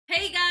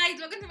guys,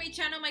 welcome to my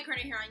channel, my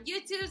corner here on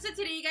YouTube. So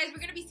today, you guys, we're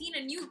gonna be seeing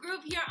a new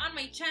group here on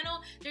my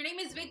channel. Their name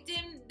is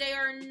Victon. They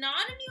are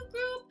not a new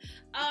group.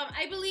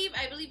 I believe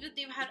that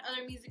they've had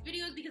other music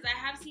videos because I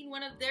have seen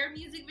one of their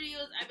music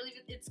videos. I believe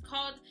it's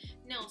called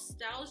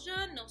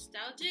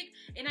Nostalgic,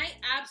 and I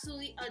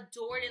absolutely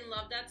adored and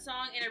loved that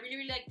song, and I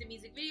really liked the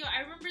music video.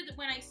 I remember that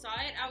when I saw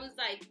it, I was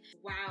like,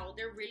 wow,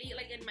 they're really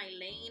like in my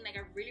lane. Like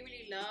I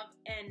really love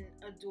and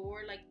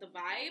adore like the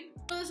vibe.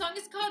 So the song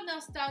is called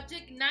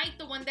Nostalgic Night,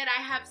 the one that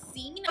I have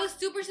seen. I was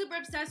super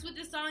obsessed with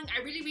this song.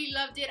 I really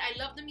loved it. I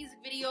loved the music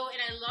video,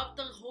 and I loved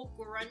the whole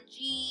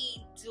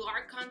grungy,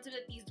 dark concept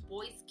that these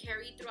boys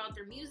carry throughout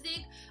their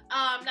music.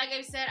 Like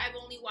I said, I've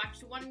only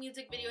watched one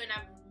music video, and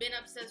I've been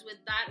obsessed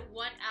with that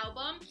one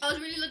album. I was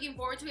really looking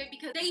forward to it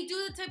because they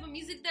do the type of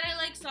music that I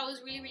like, so I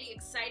was really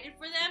excited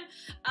for them.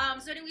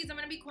 So anyways, I'm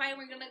gonna be quiet.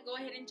 We're gonna go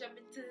ahead and jump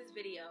into this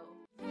video.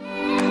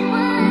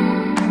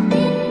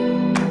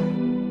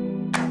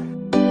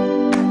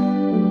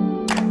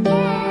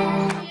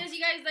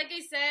 Like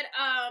I said,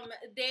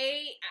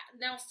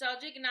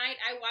 Nostalgic Night,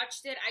 I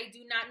watched it. I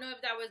do not know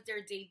if that was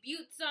their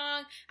debut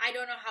song. I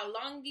don't know how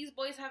long these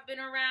boys have been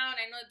around.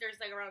 I know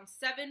there's like around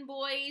 7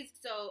 boys,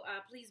 so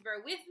please bear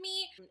with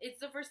me.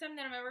 It's the first time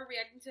that I'm ever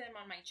reacting to them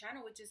on my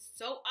channel, which is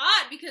so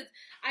odd because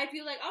I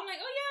feel like, I'm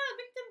like, oh yeah,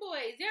 Victon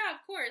boys, yeah,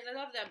 of course, I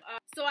love them.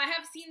 So I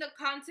have seen the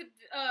concept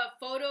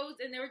photos,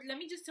 and they were, let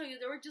me just tell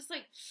you, they were just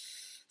like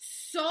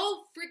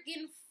so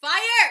freaking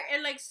fire,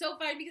 and like so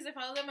fire because I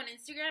follow them on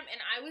Instagram, and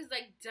I was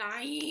like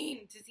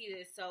dying to see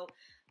this. So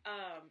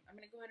I'm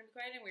gonna go ahead and be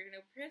quiet, and we're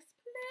gonna press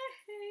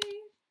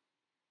play.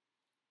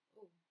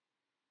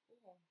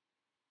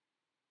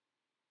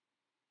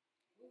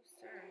 Oh,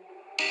 sir.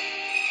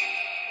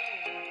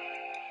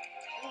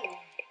 Oh,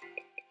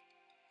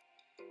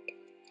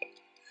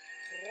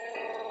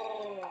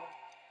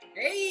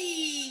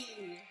 hey.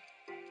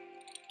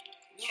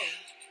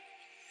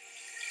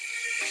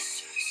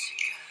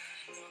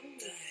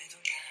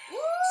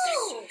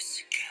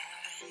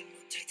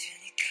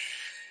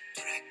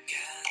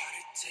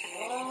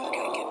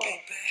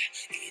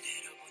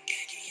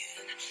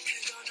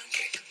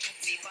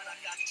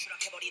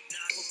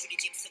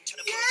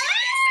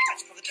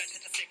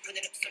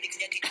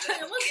 I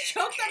almost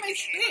choked on my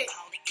spit.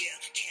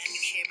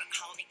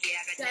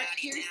 That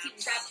piercing.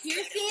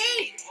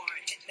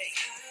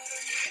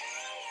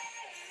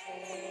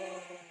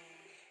 Oh.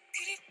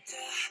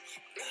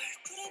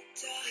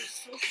 They're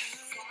so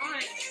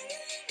fun.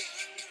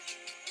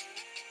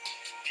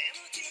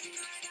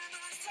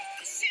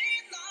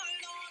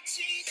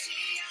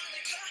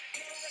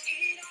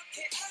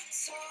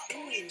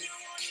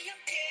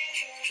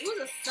 It was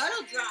a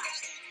subtle drop.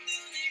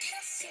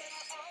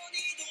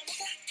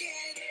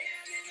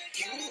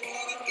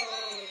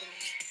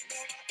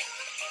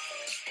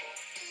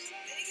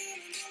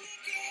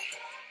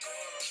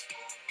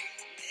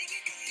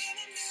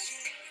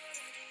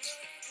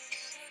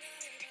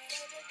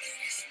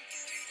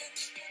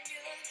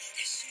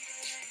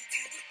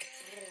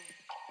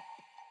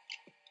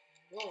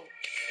 Whoa.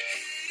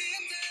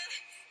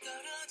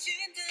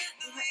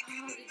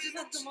 They just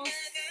have the most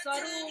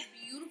subtle,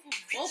 beautiful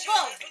vocals.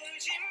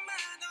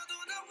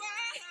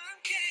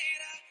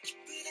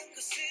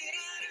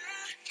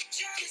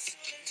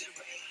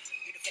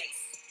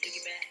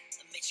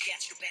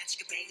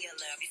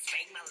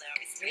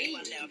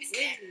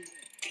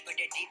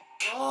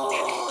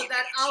 Oh,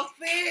 that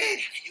outfit!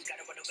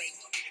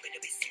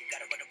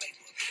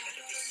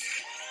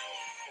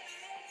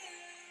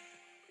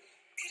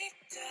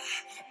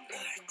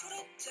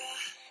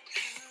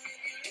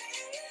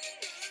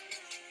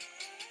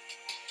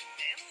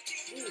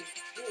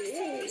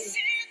 Ooh.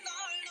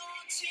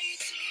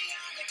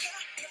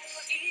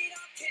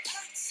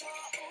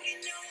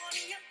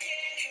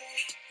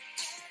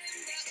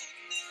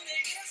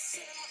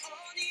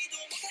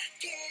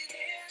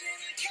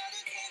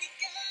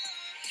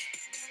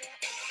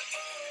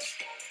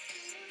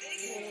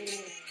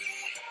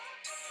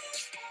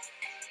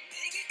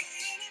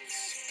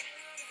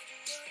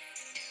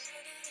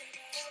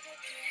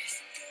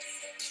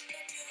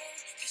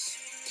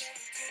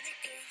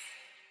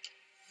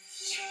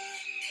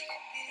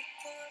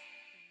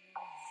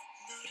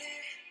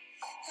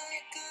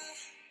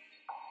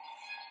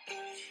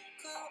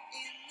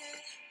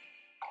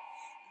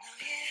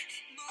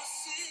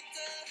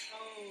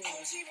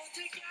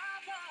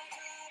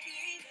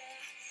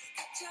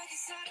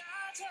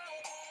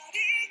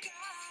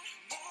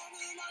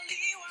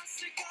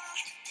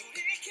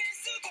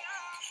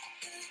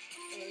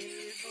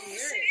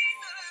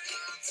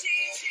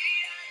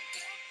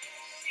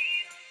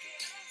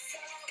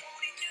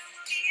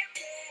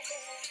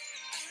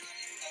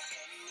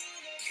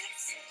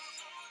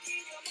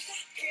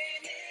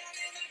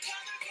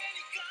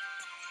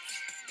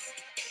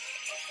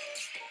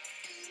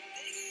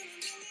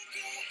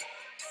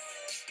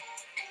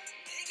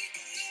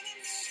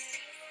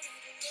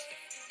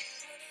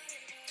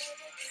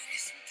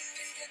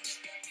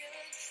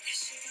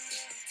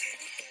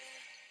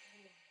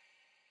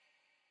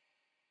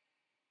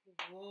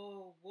 Whoa.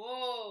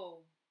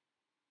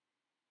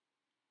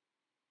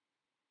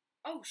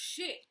 Oh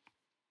shit.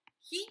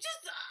 He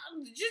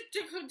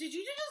did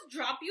you just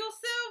drop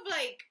yourself?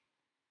 Like,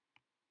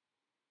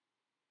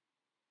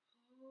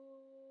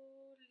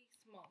 holy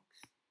smokes.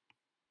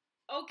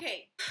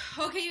 Okay,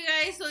 you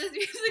guys, so this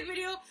music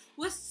video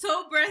was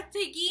so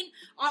breathtaking.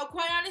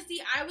 Quite honestly,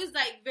 I was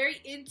like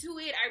very into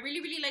it. I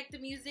really liked the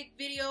music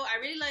video. I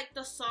really liked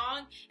the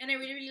song, and I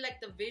really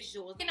liked the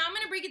visuals. And now I'm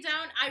gonna break it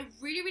down. I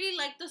really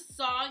like the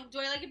song. Do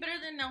I like it better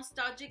than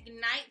Nostalgic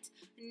Night?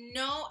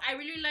 No, I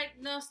really like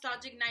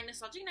Nostalgic Night.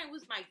 Nostalgic Night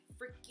was my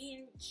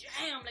freaking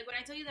jam. Like, when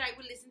I tell you that I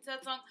would listen to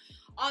that song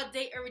all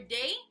day, every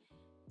day,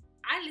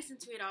 I listened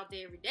to it all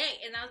day, every day.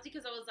 And that was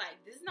because I was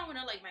like, this is not one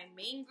of like my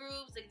main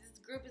groups. Like, this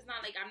group is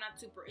not like, I'm not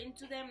super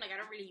into them. Like, I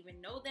don't really even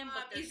know them.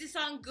 But is this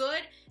song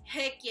good?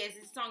 Heck yes.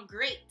 Is this song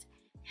great?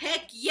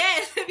 Heck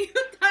yes. If you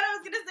thought I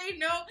was gonna say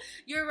no,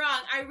 you're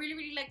wrong. I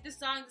really like this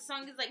song. The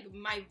song is like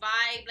my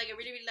vibe. Like, I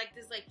really like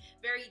this like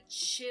very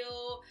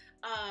chill.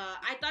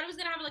 I thought it was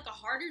gonna have like a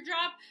harder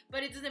drop,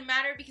 but it doesn't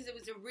matter because it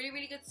was a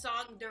really good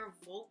song. Their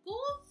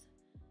vocals,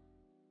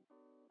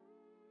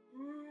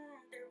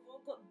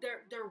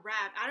 their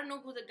rap. I don't know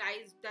who the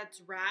guy is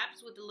that's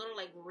raps with the little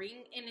like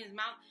ring in his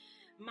mouth.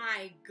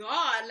 My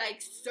God,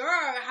 like,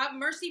 sir, have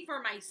mercy for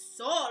my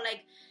soul.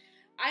 Like,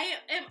 I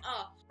am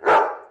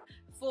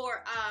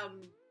for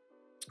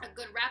a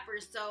good rapper,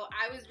 so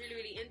I was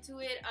really into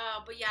it.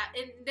 But yeah,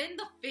 and then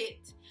the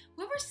fit.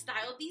 Whoever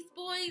styled these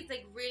boys,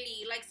 like,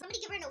 really, like, somebody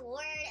give her an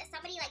award.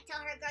 Somebody like tell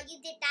her, girl, you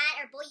did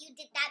that, or boy, you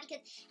did that,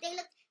 because they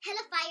looked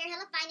hella fire,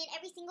 hella fine in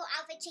every single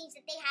outfit change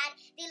that they had.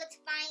 They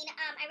looked fine.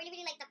 I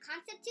really like the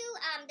concept too.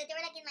 That they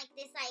were like in like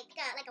this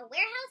like a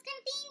warehouse kind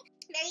of thing.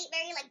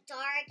 Very like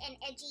dark and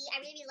edgy.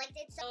 I really liked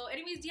it. So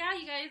anyways, yeah,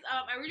 you guys,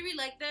 I really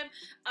like them.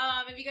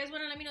 If you guys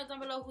want to let me know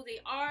down below who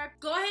they are,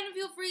 go ahead and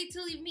feel free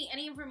to leave me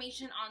any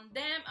information on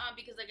them,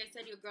 because like I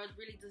said, your girl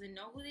really doesn't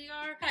know who they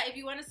are. If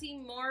you want to see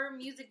more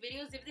music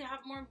videos, if they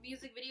have more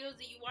music videos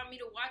that you want me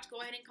to watch,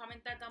 go ahead and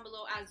comment that down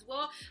below as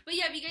well. But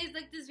yeah, if you guys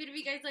like this video, if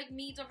you guys like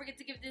me, don't forget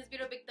to give this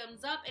video a big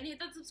thumbs up and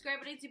hit that subscribe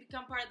button to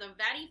become part of the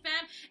Vanny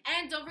fam.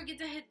 And don't forget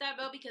to hit that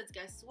bell, because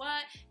guess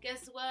what?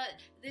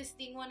 This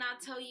thing will not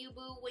tell you,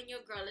 boo, when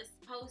your girl is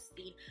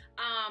posting.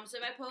 So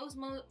if I post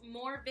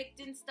more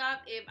Victon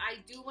stuff, if I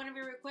do one of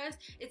your requests,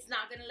 it's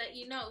not gonna let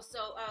you know.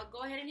 So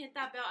go ahead and hit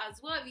that bell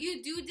as well if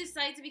you do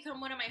decide to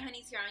become one of my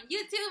honeys here on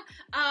YouTube.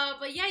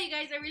 But yeah, you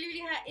guys, I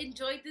really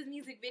enjoyed this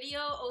music video.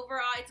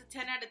 Overall, it's a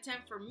 10 out of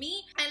 10 for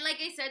me. And like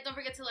I said, don't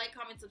forget to like,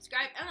 comment,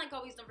 subscribe, and like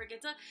always, don't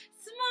forget to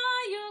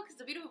smile, because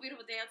it's a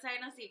beautiful day outside,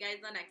 and I'll see you guys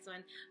in the next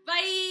one.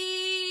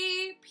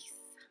 Bye. Peace.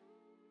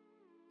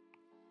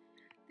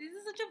 This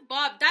is such a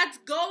bop. That's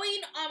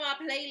going on my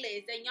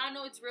playlist, and y'all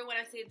know it's real when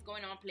I say it's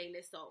going on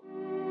playlist. So